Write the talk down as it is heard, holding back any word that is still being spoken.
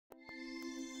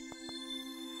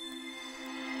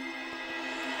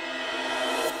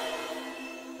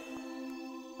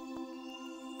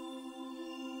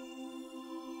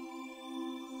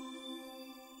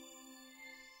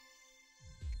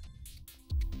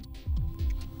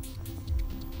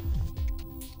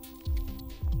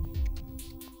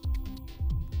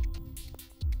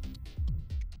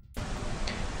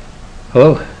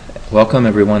Hello, welcome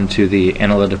everyone to the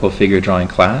Analytical Figure Drawing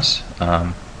class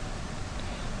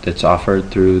that's offered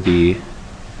through the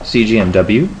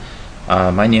CGMW.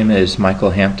 My name is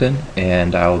Michael Hampton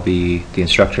and I will be the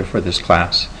instructor for this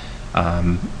class.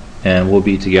 And we'll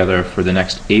be together for the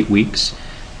next 8 weeks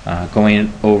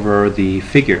going over the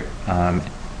figure.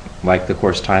 Like the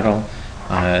course title,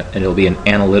 and it'll be an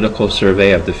analytical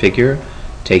survey of the figure,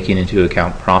 taking into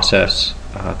account process,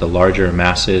 the larger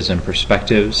masses and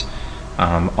perspectives,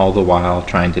 all the while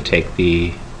trying to take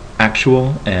the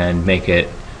actual and make it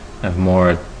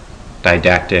more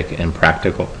didactic and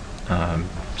practical.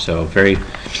 So very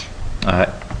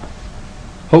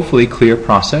hopefully clear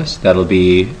process that'll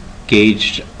be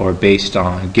gauged or based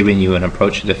on giving you an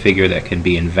approach to the figure that can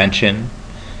be invention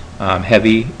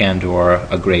heavy and or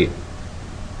a great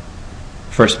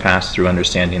first pass through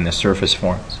understanding the surface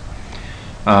forms.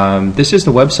 This is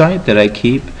the website that I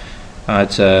keep.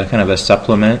 It's a kind of a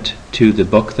supplement to the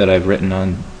book that I've written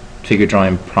on figure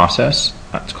drawing process.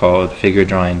 It's called Figure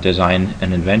Drawing Design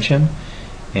and Invention,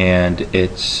 and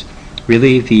it's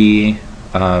really the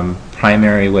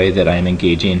primary way that I'm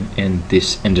engaging in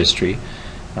this industry.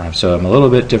 So I'm a little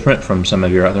bit different from some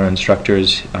of your other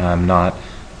instructors. I'm not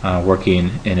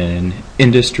working in an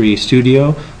industry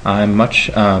studio. I'm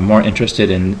much more interested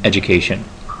in education.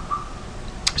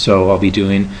 So I'll be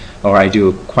doing, or I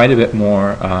do quite a bit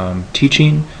more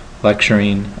teaching,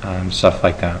 lecturing, stuff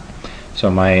like that. So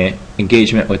my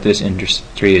engagement with this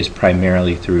industry is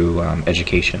primarily through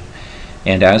education.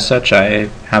 And as such, I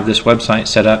have this website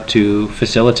set up to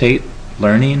facilitate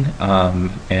learning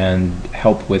and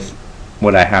help with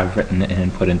what I have written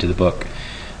and put into the book.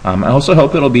 I also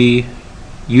hope it'll be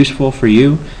useful for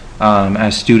you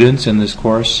as students in this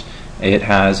course. It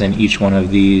has in each one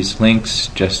of these links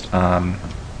just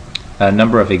a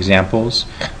number of examples,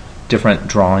 different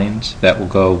drawings that will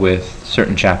go with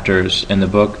certain chapters in the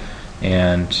book.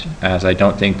 And as I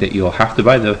don't think that you'll have to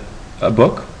buy a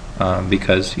book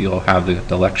because you'll have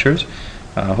the lectures,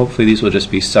 hopefully these will just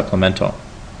be supplemental.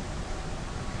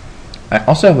 I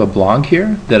also have a blog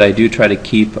here that I do try to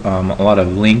keep a lot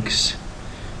of links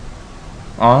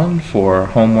on for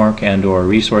homework and or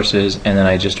resources, and then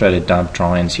I just try to dump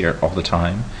drawings here all the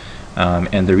time.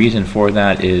 And the reason for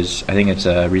that is I think it's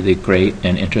a really great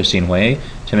and interesting way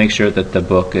to make sure that the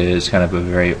book is kind of a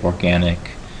very organic,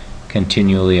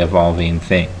 continually evolving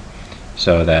thing,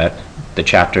 so that the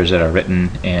chapters that are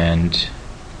written and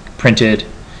printed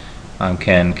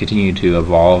can continue to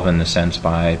evolve in the sense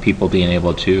by people being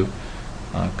able to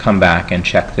come back and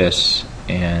check this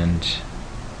and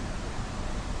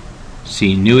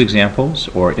see new examples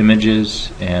or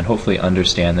images and hopefully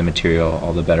understand the material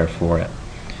all the better for it.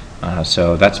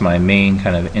 So that's my main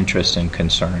kind of interest and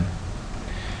concern.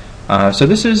 So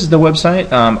this is the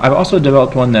website. I've also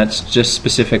developed one that's just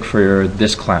specific for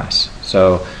this class.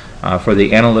 So for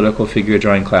the analytical figure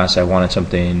drawing class, I wanted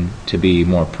something to be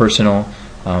more personal,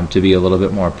 to be a little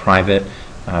bit more private,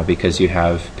 because you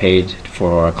have paid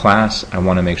for a class. I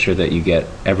want to make sure that you get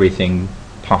everything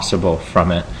possible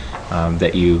from it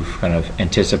that you've kind of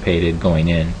anticipated going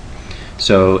in.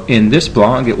 So in this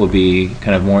blog, it will be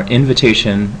kind of more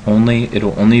invitation only.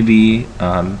 It'll only be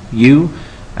you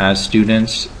as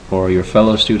students or your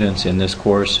fellow students in this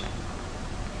course.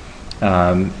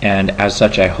 And as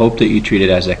such, I hope that you treat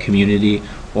it as a community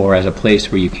or as a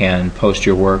place where you can post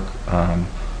your work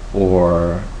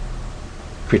or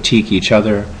critique each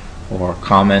other or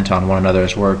comment on one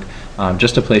another's work.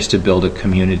 Just a place to build a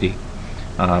community.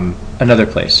 Another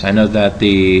place. I know that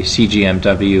the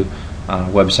CGMW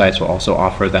websites will also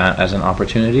offer that as an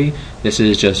opportunity. This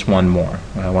is just one more.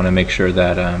 I want to make sure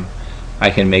that I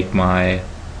can make my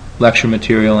lecture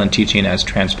material and teaching as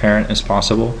transparent as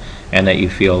possible, and that you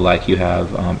feel like you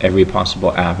have every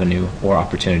possible avenue or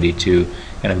opportunity to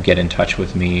kind of get in touch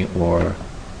with me or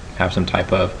have some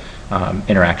type of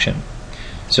interaction.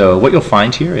 So what you'll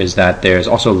find here is that there's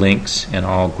also links, and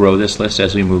I'll grow this list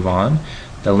as we move on.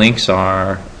 The links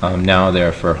are now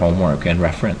there for homework and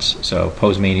reference. So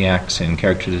Pose Maniacs and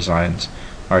Character Designs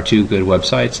are two good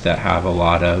websites that have a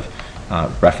lot of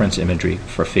reference imagery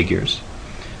for figures.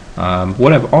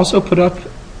 What I've also put up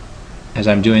as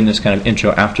I'm doing this kind of intro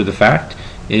after the fact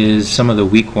is some of the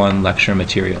week 1 lecture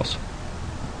materials.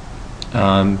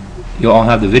 You'll all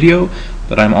have the video,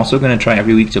 but I'm also going to try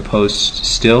every week to post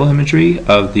still imagery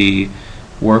of the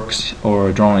works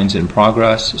or drawings in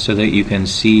progress so that you can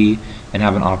see and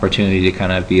have an opportunity to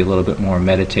kind of be a little bit more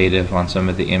meditative on some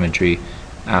of the imagery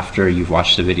after you've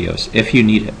watched the videos, if you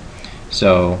need it.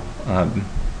 So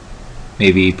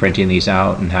maybe printing these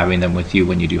out and having them with you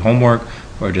when you do homework,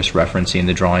 or just referencing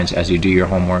the drawings as you do your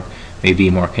homework may be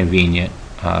more convenient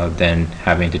than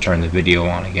having to turn the video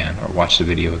on again or watch the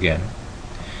video again.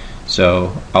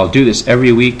 So I'll do this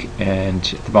every week, and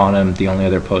at the bottom the only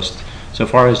other post so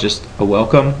far is just a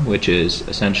welcome, which is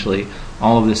essentially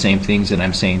all of the same things that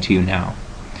I'm saying to you now.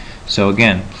 So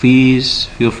again, please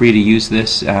feel free to use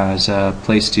this as a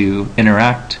place to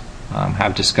interact,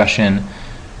 have discussion,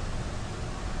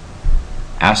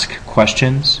 ask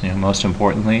questions, most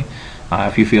importantly.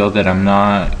 If you feel that I'm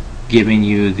not giving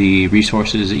you the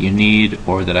resources that you need,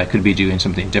 or that I could be doing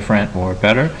something different or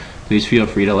better, please feel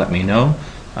free to let me know.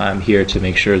 I'm here to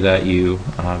make sure that you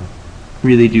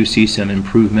really do see some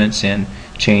improvements and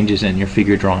changes in your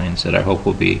figure drawings that I hope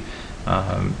will be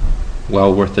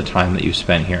well worth the time that you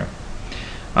spent here.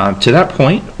 To that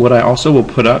point, what I also will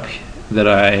put up, that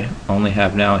I only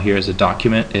have now here as a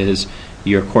document, is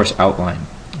your course outline.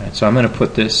 Right, so I'm going to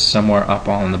put this somewhere up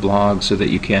on the blog so that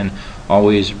you can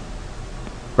always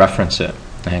reference it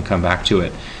and come back to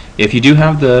it. If you do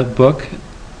have the book,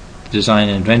 Design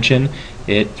and Invention,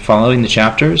 following the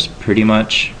chapters, pretty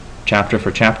much chapter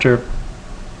for chapter,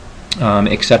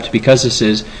 except because this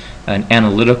is an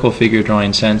analytical figure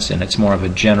drawing sense and it's more of a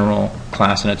general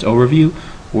class in its overview,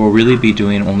 we'll really be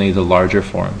doing only the larger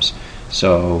forms.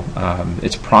 So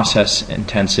it's process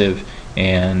intensive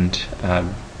and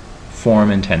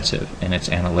form intensive in its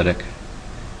analytic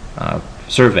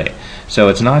survey. So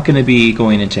it's not going to be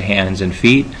going into hands and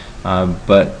feet,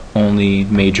 but only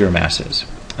major masses.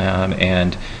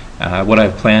 What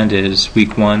I've planned is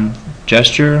week 1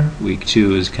 gesture, week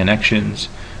 2 is connections,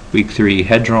 week 3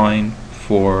 head drawing,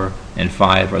 4 and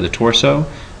 5 are the torso.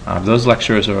 Those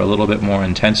lectures are a little bit more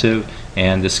intensive,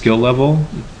 and the skill level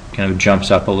kind of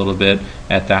jumps up a little bit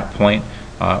at that point,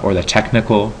 or the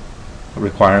technical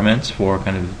requirements for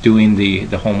kind of doing the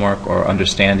homework or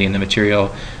understanding the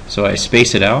material. So I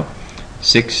space it out.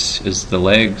 6 is the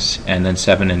legs, and then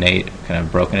 7 and 8 kind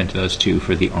of broken into those 2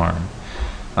 for the arm.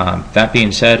 That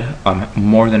being said, I'm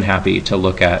more than happy to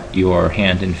look at your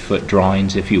hand and foot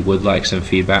drawings if you would like some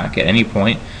feedback at any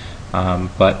point,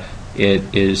 but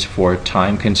it is for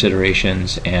time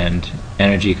considerations and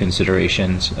energy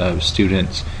considerations of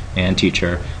students and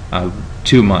teacher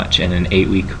too much in an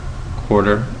 8-week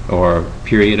quarter or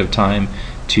period of time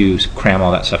to cram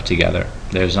all that stuff together.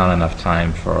 There's not enough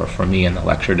time for me in the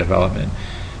lecture development.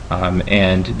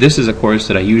 And this is a course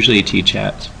that I usually teach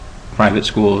at private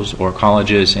schools or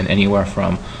colleges in anywhere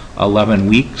from 11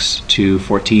 weeks to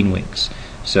 14 weeks.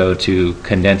 So to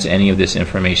condense any of this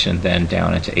information then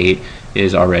down into 8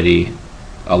 is already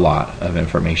a lot of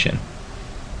information.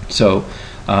 So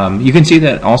you can see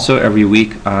that also every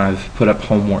week I've put up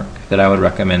homework that I would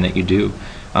recommend that you do.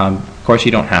 Of course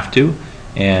you don't have to,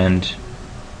 and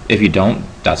if you don't,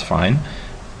 that's fine.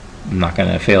 I'm not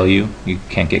going to fail you. You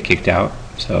can't get kicked out,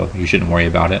 so you shouldn't worry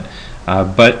about it.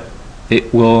 But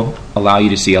it will allow you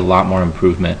to see a lot more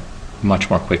improvement much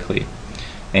more quickly.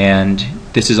 And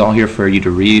this is all here for you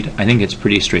to read. I think it's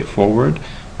pretty straightforward.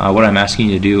 What I'm asking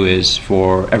you to do is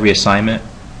for every assignment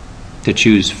to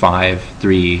choose 5,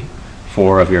 3,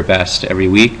 4 of your best every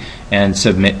week and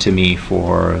submit to me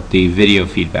for the video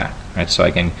feedback, right? So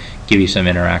I can give you some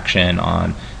interaction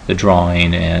on the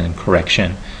drawing and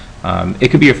correction. It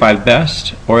could be your 5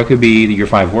 best, or it could be your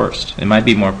 5 worst. It might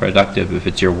be more productive if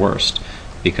it's your worst,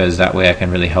 because that way I can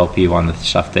really help you on the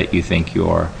stuff that you think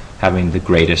you're having the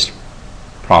greatest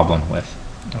problem with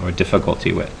or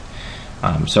difficulty with.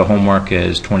 So homework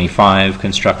is 25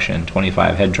 construction,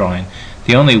 25 head drawing.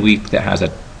 The only week that has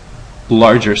a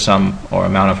larger sum or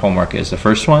amount of homework is the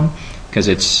first one, because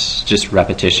it's just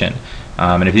repetition.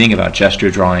 And if you think about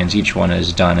gesture drawings, each one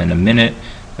is done in a minute.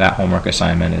 That homework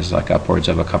assignment is like upwards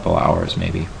of a couple hours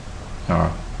maybe,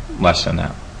 or less than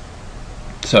that.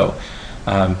 So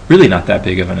really not that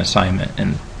big of an assignment,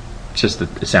 and it's just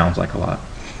that it sounds like a lot.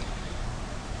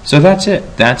 So that's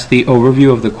it. That's the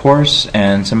overview of the course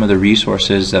and some of the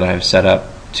resources that I've set up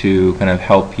to kind of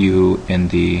help you in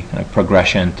the kind of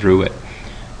progression through it.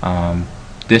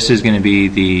 This is going to be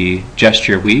the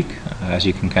gesture week, as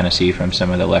you can kind of see from some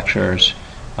of the lectures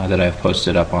that I've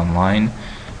posted up online.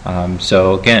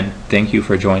 So again, thank you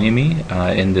for joining me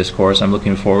in this course. I'm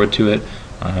looking forward to it.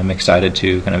 I'm excited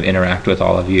to kind of interact with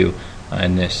all of you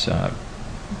in this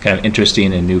kind of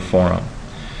interesting and new forum.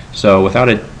 So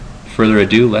without further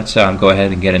ado, let's go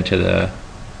ahead and get into the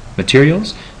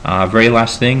materials. Very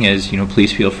last thing is,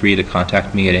 please feel free to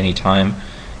contact me at any time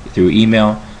through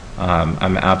email.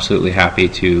 I'm absolutely happy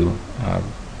to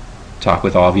talk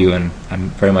with all of you, and I'm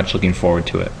very much looking forward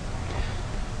to it.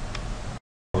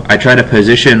 I try to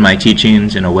position my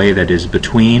teachings in a way that is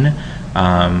between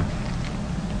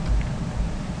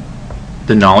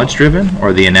the knowledge-driven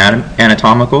or the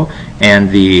anatomical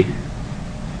and the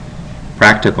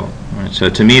practical. So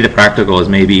to me, the practical is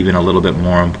maybe even a little bit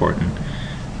more important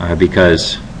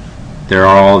because there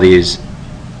are all these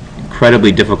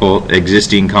incredibly difficult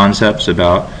existing concepts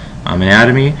about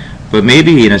anatomy, but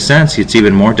maybe in a sense it's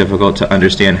even more difficult to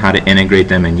understand how to integrate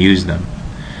them and use them.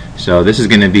 So this is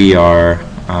going to be our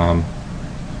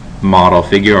model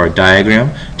figure or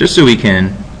diagram, just so we can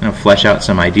flesh out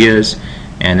some ideas,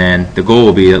 and then the goal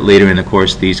will be that later in the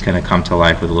course these kind of come to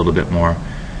life with a little bit more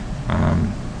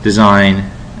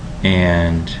design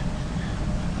and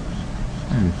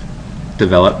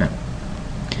development.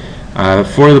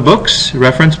 For the books,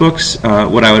 reference books,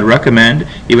 what I would recommend,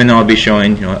 even though I'll be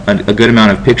showing a good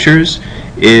amount of pictures,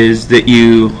 is that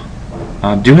you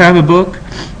do have a book.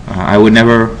 I would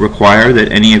never require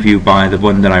that any of you buy the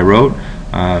one that I wrote,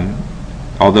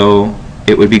 although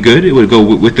it would be good, it would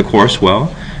go with the course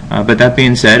well. But that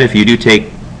being said, if you do take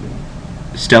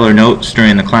stellar notes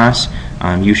during the class,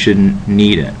 you shouldn't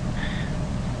need it.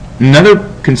 Another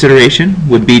consideration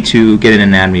would be to get an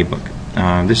anatomy book.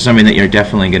 This is something that you're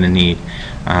definitely going to need.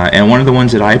 And one of the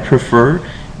ones that I prefer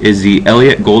is the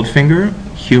Elliot Goldfinger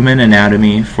Human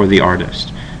Anatomy for the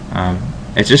Artist.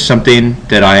 It's just something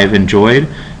that I've enjoyed.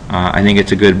 I think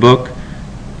it's a good book.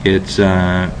 It's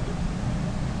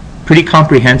pretty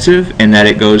comprehensive in that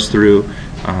it goes through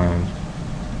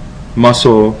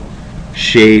muscle,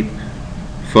 shape,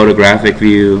 photographic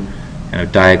view,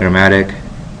 diagrammatic,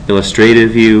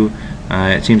 illustrative view.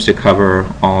 It seems to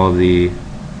cover all of the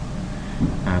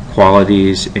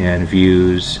qualities and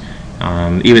views,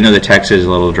 even though the text is a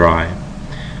little dry.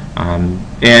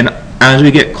 And as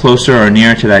we get closer or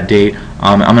nearer to that date,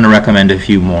 I'm going to recommend a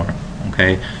few more.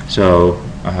 Okay, so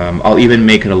I'll even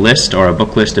make a list or a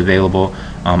book list available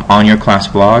on your class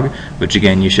blog, which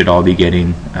again you should all be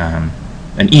getting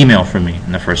an email from me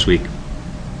in the first week.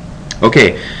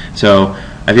 Okay, so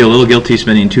I feel a little guilty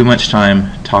spending too much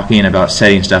time talking about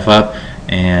setting stuff up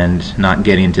and not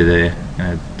getting to the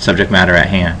subject matter at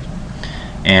hand.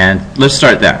 And let's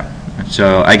start that.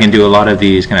 So I can do a lot of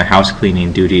these kind of house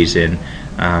cleaning duties in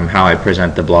how I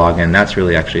present the blog, and that's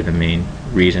really actually the main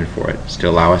reason for it, is to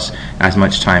allow us as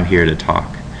much time here to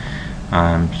talk.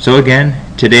 So again,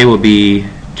 today will be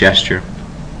gesture.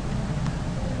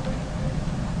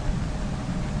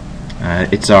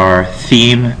 It's our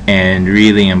theme and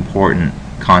really important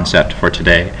concept for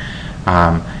today.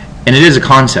 And it is a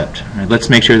concept. Right? Let's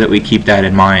make sure that we keep that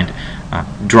in mind.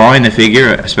 Drawing the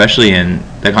figure, especially in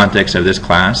the context of this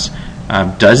class,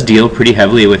 does deal pretty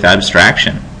heavily with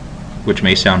abstraction, which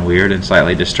may sound weird and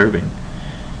slightly disturbing.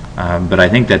 But I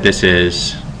think that this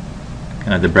is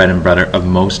kind of the bread and butter of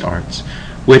most arts,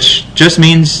 which just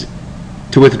means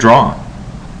to withdraw,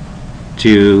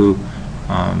 to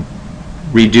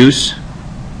reduce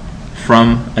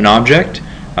from an object,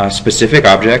 a specific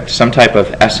object, some type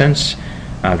of essence.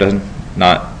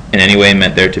 Not in any way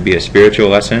meant there to be a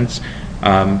spiritual essence,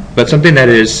 but something that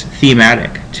is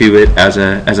thematic to it as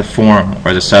a form or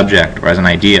as a subject or as an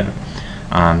idea.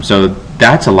 So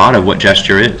that's a lot of what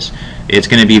gesture is. It's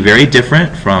going to be very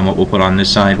different from what we'll put on this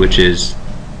side, which is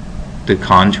the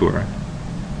contour.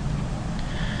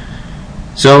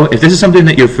 So if this is something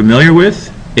that you're familiar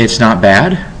with, it's not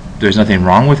bad. There's nothing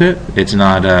wrong with it. It's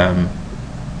not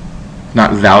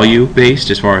value-based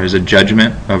as far as a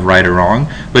judgment of right or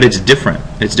wrong, but it's different.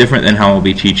 It's different than how I'll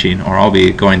be teaching or I'll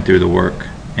be going through the work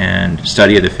and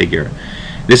study of the figure.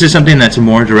 This is something that's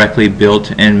more directly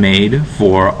built and made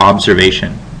for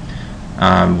observation.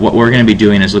 What we're going to be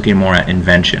doing is looking more at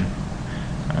invention.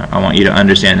 I want you to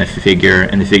understand the figure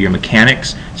and the figure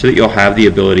mechanics so that you'll have the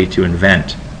ability to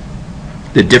invent.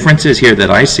 The differences here that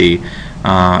I see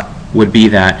would be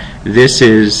that this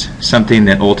is something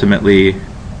that ultimately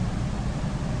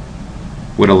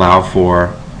would allow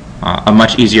for a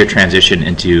much easier transition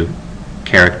into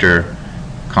character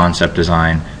concept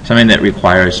design, something that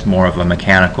requires more of a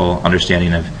mechanical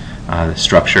understanding of the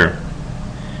structure.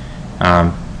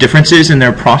 Differences in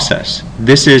their process.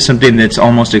 This is something that's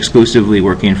almost exclusively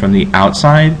working from the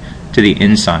outside to the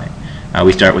inside.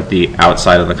 We start with the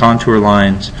outside of the contour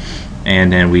lines,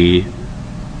 and then we,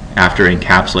 after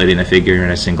encapsulating the figure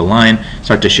in a single line,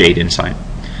 start to shade inside.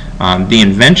 The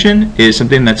invention is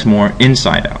something that's more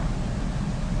inside out.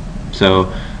 So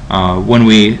when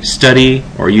we study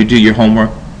or you do your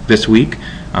homework this week,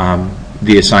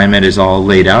 the assignment is all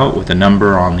laid out with a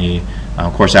number on the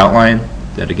course outline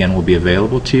that again will be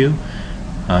available to you.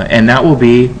 And that will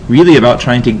be really about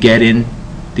trying to get in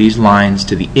these lines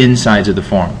to the insides of the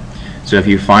form. So if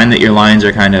you find that your lines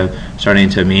are kind of starting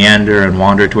to meander and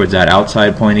wander towards that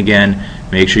outside point again,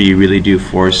 make sure you really do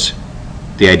force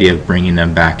the idea of bringing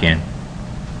them back in.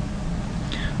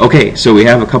 Okay, so we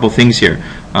have a couple things here.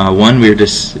 One, we're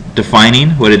just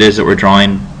defining what it is that we're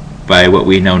drawing by what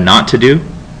we know not to do,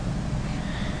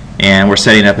 and we're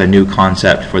setting up a new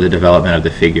concept for the development of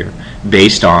the figure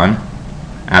based on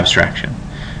abstraction.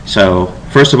 So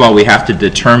first of all, we have to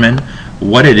determine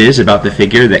what it is about the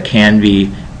figure that can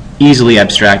be easily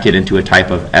abstracted into a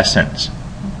type of essence.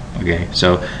 Okay,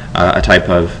 so a type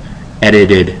of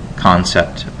edited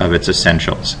concept of its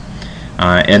essentials.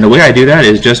 And the way I do that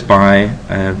is just by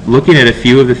looking at a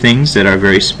few of the things that are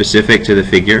very specific to the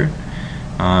figure.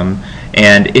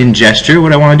 And in gesture,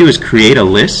 what I want to do is create a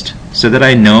list so that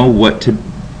I know what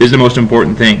is the most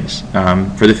important things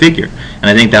for the figure. And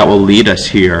I think that will lead us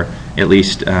here, at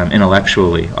least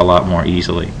intellectually, a lot more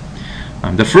easily.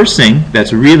 The first thing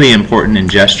that's really important in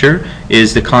gesture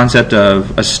is the concept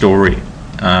of a story.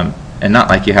 And not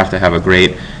like you have to have a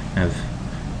great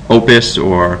opus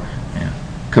or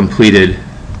completed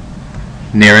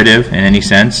narrative in any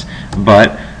sense,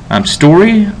 but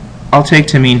story I'll take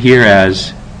to mean here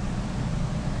as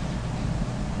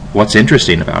what's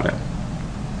interesting about it.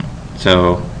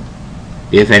 So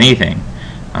if anything,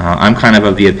 I'm kind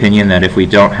of the opinion that if we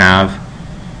don't have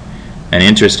an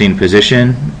interesting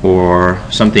position or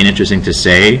something interesting to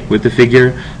say with the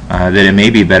figure, that it may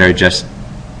be better just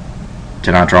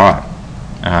to not draw it.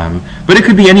 But it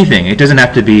could be anything. It doesn't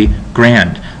have to be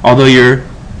grand, although your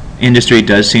industry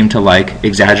does seem to like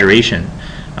exaggeration.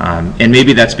 And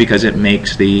maybe that's because it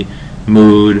makes the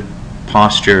mood,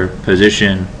 posture,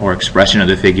 position, or expression of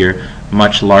the figure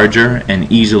much larger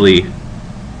and easily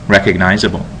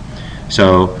recognizable.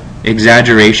 So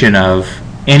exaggeration of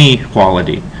any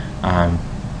quality,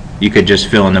 you could just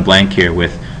fill in the blank here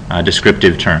with a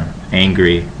descriptive term: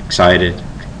 angry, excited.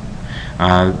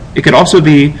 It could also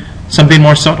be something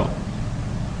more subtle.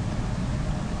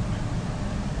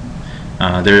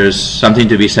 There's something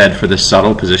to be said for the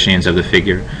subtle positionings of the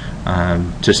figure,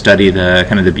 to study the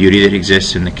kind of the beauty that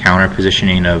exists in the counter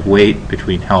positioning of weight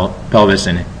between pelvis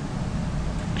and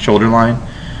shoulder line,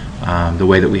 the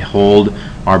way that we hold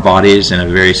our bodies in a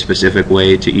very specific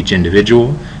way to each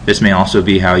individual. This may also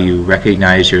be how you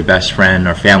recognize your best friend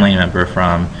or family member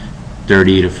from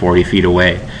 30 to 40 feet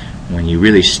away, when you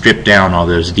really strip down all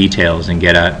those details and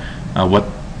get at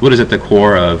what is at the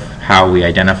core of how we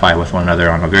identify with one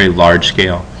another on a very large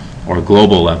scale or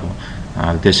global level.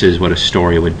 This is what a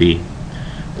story would be.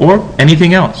 Or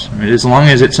anything else. I mean, as long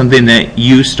as it's something that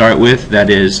you start with that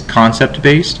is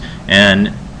concept-based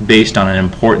and based on an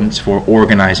importance for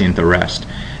organizing the rest.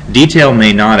 Detail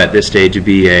may not at this stage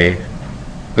be a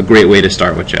great way to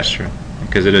start with gesture,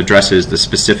 because it addresses the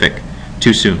specific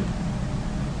too soon.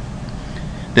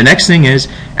 The next thing is,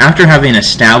 after having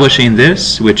establishing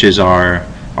this, which is our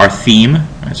theme,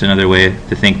 that's another way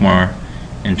to think more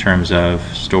in terms of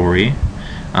story,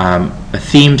 a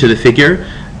theme to the figure,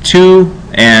 two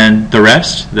and the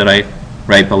rest that I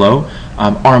write below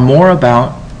are more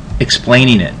about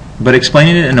explaining it, but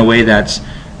explaining it in a way that's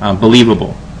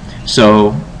believable.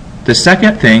 So the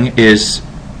second thing is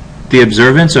the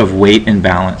observance of weight and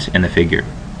balance in the figure.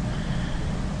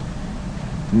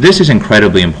 This is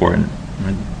incredibly important.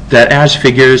 That as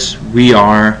figures, we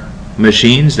are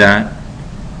machines that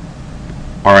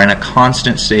are in a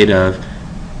constant state of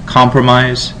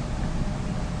compromise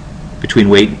between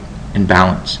weight and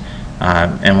balance.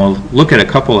 And we'll look at a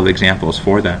couple of examples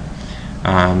for that.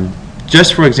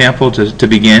 Just for example, to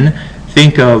begin,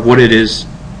 think of what it is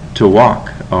to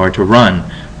walk or to run.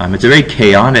 It's a very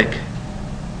chaotic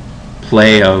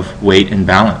play of weight and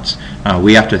balance.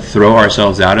 We have to throw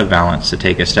ourselves out of balance to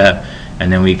take a step,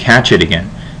 and then we catch it again.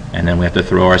 And then we have to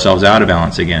throw ourselves out of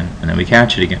balance again, and then we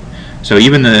catch it again. So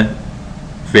even the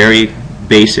very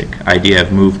basic idea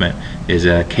of movement is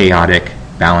a chaotic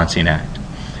balancing act.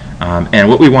 And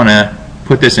what we want to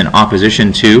put this in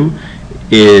opposition to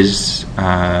is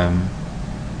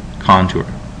contour.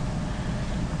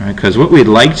 Because what we'd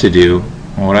like to do,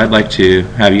 or what I'd like to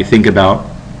have you think about,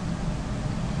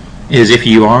 is if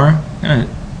you are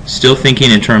still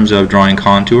thinking in terms of drawing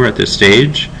contour at this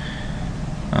stage,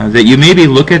 that you maybe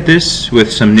look at this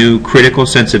with some new critical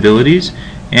sensibilities,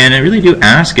 and I really do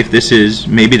ask if this is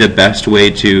maybe the best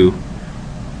way to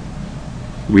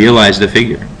realize the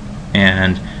figure.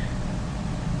 And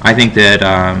I think that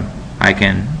I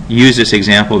can use this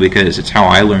example because it's how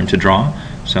I learned to draw,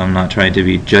 so I'm not trying to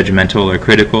be judgmental or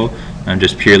critical. I'm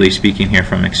just purely speaking here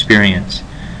from experience.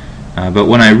 But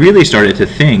when I really started to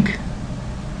think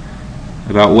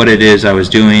about what it is I was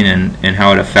doing and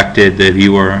how it affected the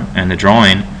viewer and the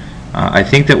drawing, I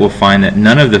think that we'll find that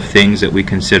none of the things that we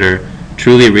consider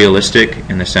truly realistic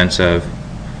in the sense of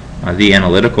the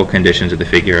analytical conditions of the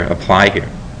figure apply here.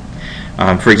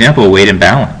 For example, weight and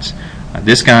balance.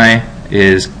 This guy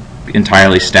is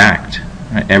entirely stacked.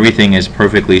 Right? Everything is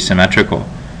perfectly symmetrical.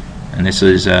 And this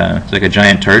is it's like a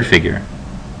giant turd figure.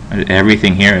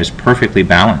 Everything here is perfectly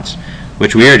balanced,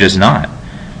 which we are just not.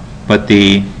 But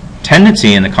the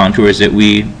tendency in the contour is that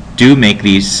we do make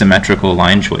these symmetrical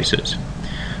line choices.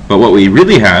 But what we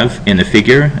really have in the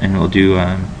figure, and we'll do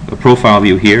a profile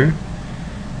view here,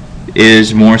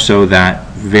 is more so that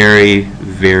very,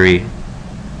 very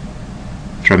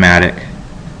dramatic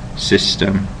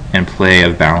system and play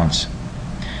of balance.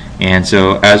 And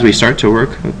so as we start to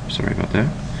work, sorry about that,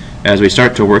 as we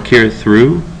start to work here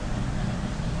through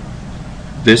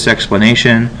this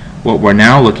explanation, what we're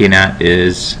now looking at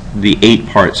is the 8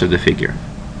 parts of the figure.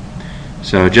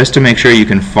 So just to make sure you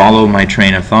can follow my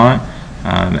train of thought,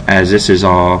 as this is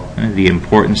all the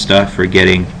important stuff for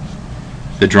getting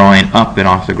the drawing up and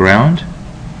off the ground,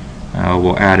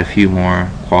 we'll add a few more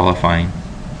qualifying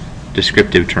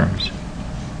descriptive terms.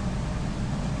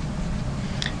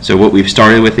 So what we've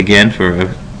started with, again, for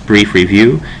a brief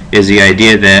review, is the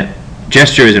idea that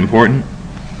gesture is important,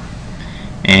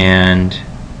 and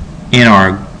in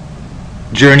our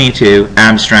journey to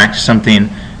abstract something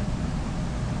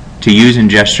to use in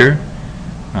gesture,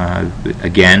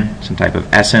 again, some type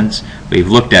of essence, we've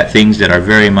looked at things that are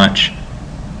very much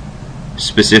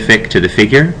specific to the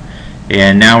figure,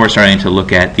 and now we're starting to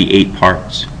look at the 8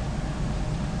 parts,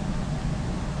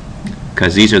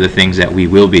 because these are the things that we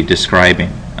will be describing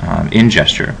in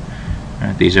gesture.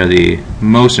 These are the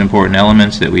most important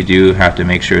elements that we do have to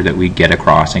make sure that we get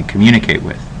across and communicate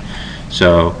with.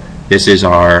 So this is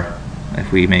our,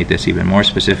 if we made this even more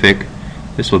specific,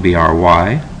 this will be our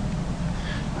why.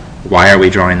 Why are we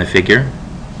drawing the figure?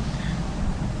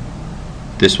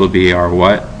 This will be our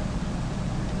what.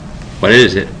 What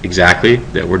is it exactly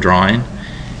that we're drawing?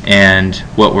 And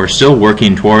what we're still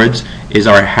working towards is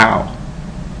our how,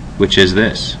 which is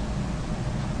this.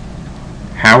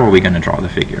 How are we going to draw the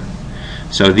figure?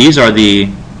 So these are the,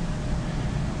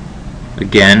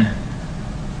 again,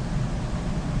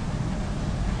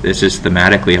 this is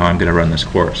thematically how I'm going to run this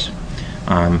course.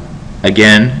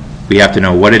 Again, we have to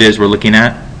know what it is we're looking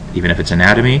at, even if it's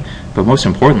anatomy, but most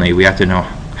importantly, we have to know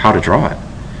how to draw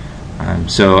it.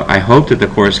 So I hope that the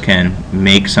course can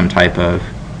make some type of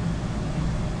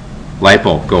light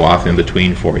bulb go off in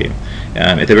between for you.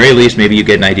 At the very least, maybe you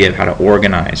get an idea of how to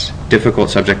organize difficult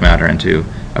subject matter into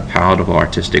a palatable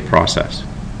artistic process.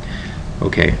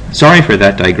 Okay, sorry for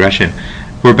that digression.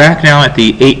 We're back now at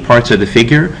the 8 parts of the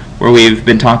figure where we've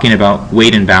been talking about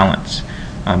weight and balance.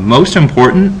 Most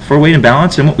important for weight and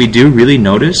balance, and what we do really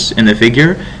notice in the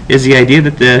figure, is the idea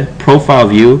that the profile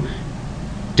view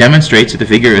demonstrates that the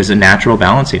figure is a natural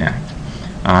balancing act.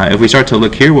 If we start to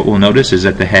look here, what we'll notice is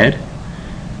that the head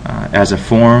as a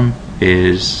form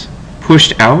is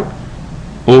pushed out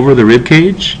over the rib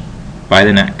cage by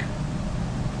the neck.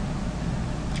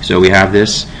 So we have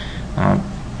this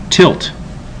tilt.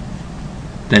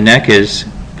 The neck is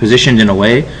positioned in a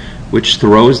way which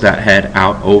throws that head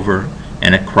out over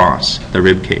and across the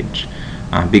rib cage.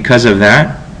 Because of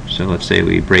that, so let's say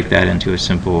we break that into a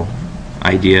simple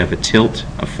idea of a tilt,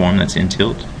 a form that's in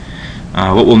tilt.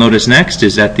 What we'll notice next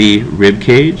is that the rib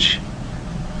cage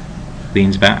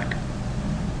leans back.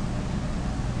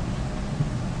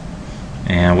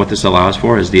 And what this allows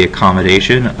for is the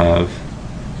accommodation of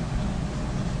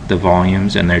the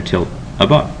volumes and their tilt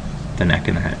above the neck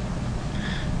and the head.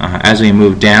 As we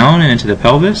move down and into the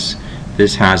pelvis,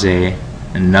 this has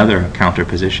another counter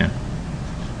position,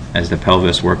 as the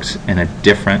pelvis works in a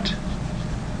different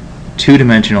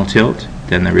two-dimensional tilt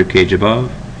than the ribcage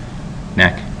above,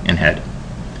 neck, and head.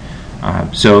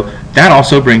 So that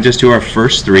also brings us to our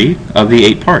first 3 of the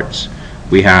 8 parts.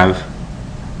 We have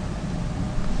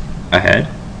a head,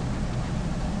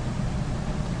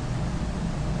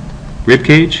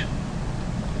 ribcage,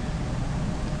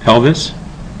 pelvis,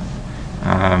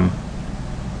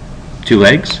 2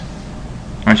 legs.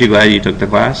 Aren't you glad you took the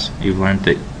class? You've learned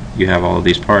that you have all of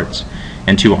these parts,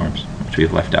 and 2 arms, which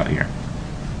we've left out here.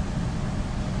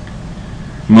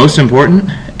 Most important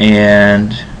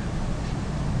and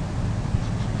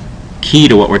key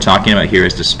to what we're talking about here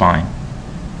is the spine.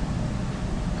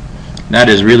 That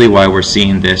is really why we're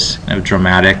seeing this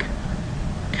dramatic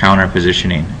counter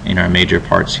positioning in our major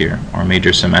parts here, our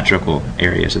major symmetrical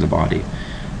areas of the body.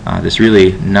 This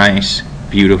really nice,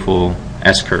 beautiful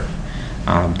S-curve.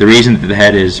 The reason that the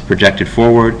head is projected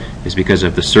forward is because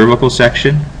of the cervical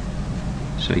section.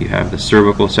 So you have the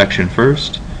cervical section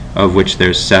first, of which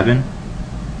there's 7,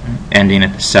 ending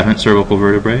at the 7th cervical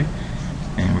vertebrae.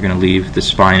 And we're going to leave the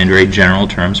spine in very general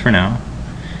terms for now.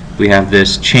 We have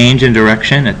this change in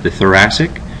direction at the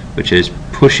thoracic, which is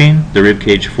pushing the rib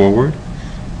cage forward.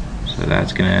 So So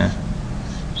that's going to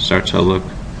start to look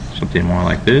something more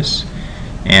like this.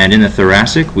 And in the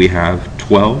thoracic, we have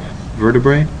 12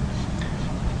 vertebrae.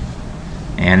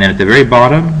 And then at the very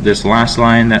bottom, this last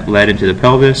line that led into the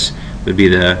pelvis would be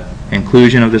the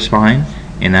inclusion of the spine,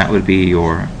 and that would be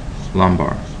your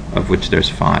lumbar, of which there's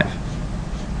 5.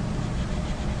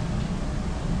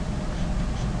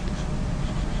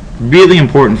 Really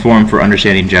important form for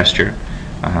understanding gesture.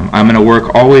 I'm going to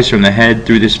work always from the head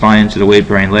through the spine to the weight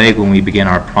bearing leg when we begin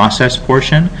our process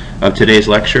portion of today's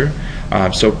lecture.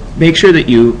 So make sure that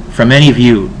you, from any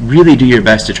view, really do your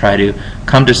best to try to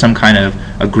come to some kind of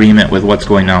agreement with what's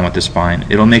going on with the spine.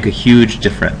 It'll make a huge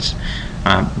difference.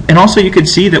 And also you can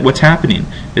see that what's happening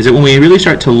is that when we really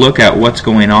start to look at what's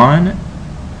going on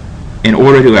in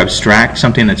order to abstract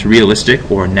something that's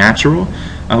realistic or natural,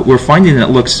 we're finding that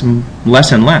it looks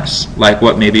less and less like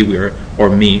what maybe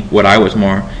what I was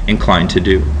more inclined to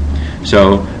do.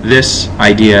 So this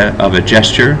idea of a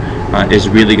gesture is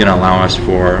really going to allow us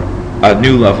for a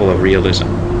new level of realism.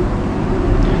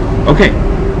 Okay,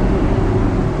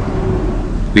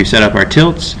 we've set up our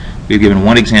tilts. We've given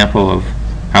one example of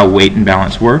how weight and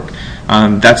balance work.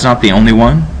 That's not the only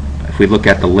one. If we look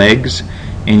at the legs,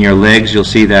 in your legs you'll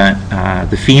see that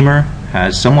the femur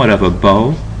has somewhat of a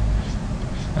bow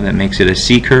that makes it a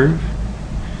C-curve,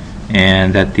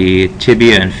 and that the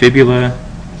tibia and fibula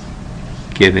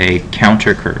give a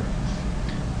counter curve.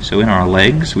 So in our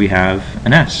legs we have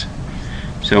an S.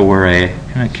 So we're a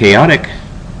kind of chaotic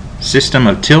system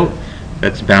of tilt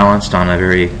that's balanced on a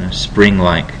very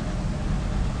spring-like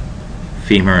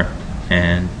femur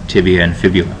and tibia and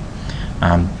fibula.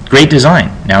 Great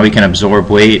design. Now we can absorb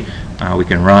weight, we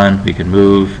can run, we can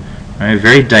move. Right?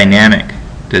 Very dynamic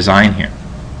design here.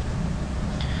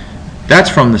 That's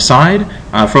from the side.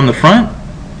 From the front,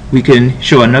 we can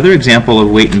show another example of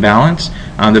weight and balance.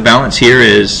 The balance here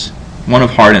is one of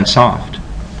hard and soft.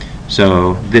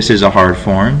 So this is a hard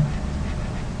form,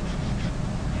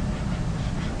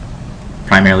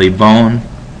 primarily bone,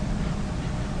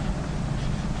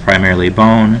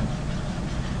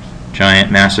 giant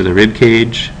mass of the rib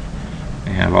cage.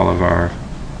 We have all of our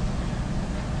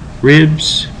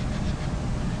ribs,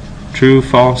 true,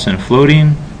 false, and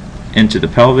floating into the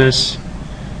pelvis,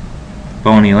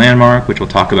 bony landmark, which we'll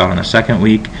talk about in the second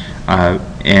week,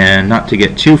 and not to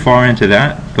get too far into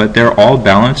that, but they're all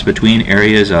balanced between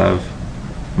areas of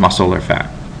muscle or fat.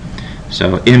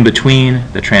 So in between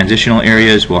the transitional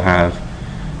areas we'll have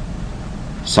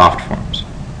soft forms.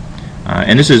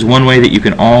 And this is one way that you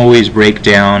can always break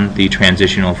down the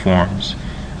transitional forms.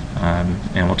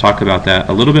 And we'll talk about that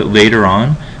a little bit later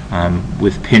on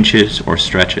with pinches or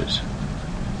stretches.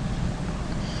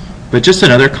 But just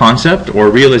another concept or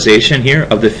realization here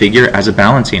of the figure as a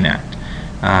balancing act.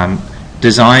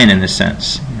 Design in this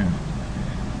sense.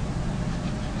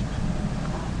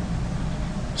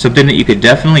 Something that you could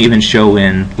definitely even show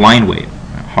in line weight,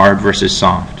 hard versus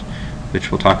soft, which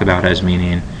we'll talk about as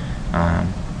meaning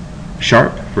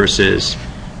sharp versus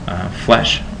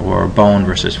flesh, or bone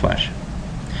versus flesh.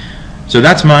 So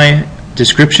that's my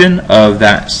description of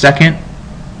that second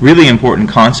really important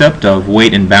concept of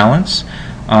weight and balance.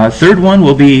 Third one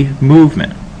will be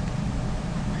movement.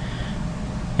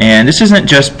 And this isn't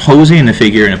just posing the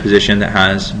figure in a position that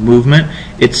has movement,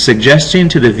 it's suggesting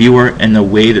to the viewer in the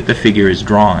way that the figure is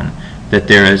drawn that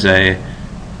there is a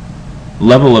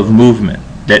level of movement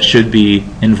that should be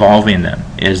involving them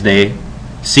as they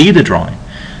see the drawing.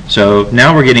 So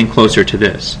now we're getting closer to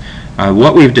this.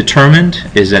 What we've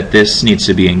determined is that this needs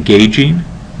to be engaging,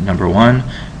 number one,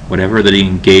 whatever the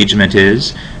engagement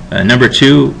is. Number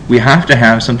two, we have to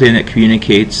have something that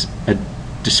communicates a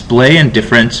display and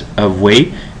difference of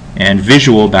weight and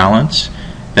visual balance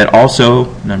that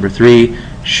also, number three,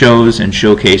 shows and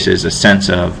showcases a sense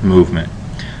of movement.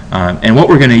 And what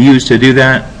we're going to use to do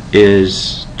that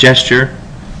is gesture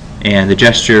and the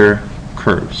gesture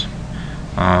curves,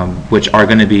 which are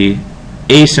going to be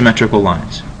asymmetrical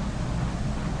lines.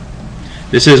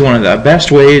 This is one of the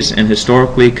best ways and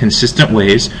historically consistent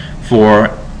ways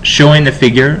for showing the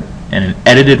figure in an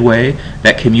edited way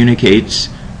that communicates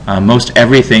most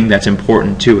everything that's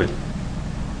important to it.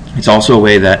 It's also a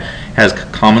way that has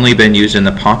commonly been used in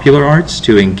the popular arts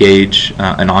to engage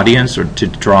an audience or to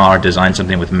draw or design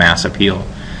something with mass appeal.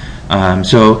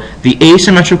 So the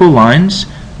asymmetrical lines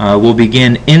will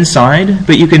begin inside,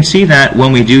 but you can see that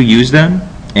when we do use them,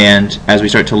 and as we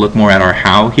start to look more at our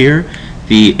how here,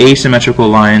 the asymmetrical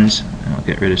lines, I'll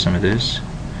get rid of some of this,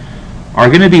 are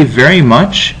going to be very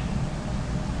much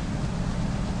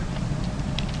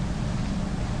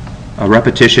a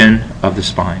repetition of the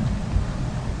spine.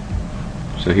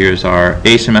 So here's our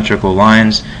asymmetrical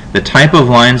lines. The type of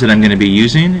lines that I'm going to be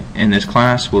using in this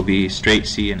class will be straight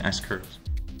C and S curves.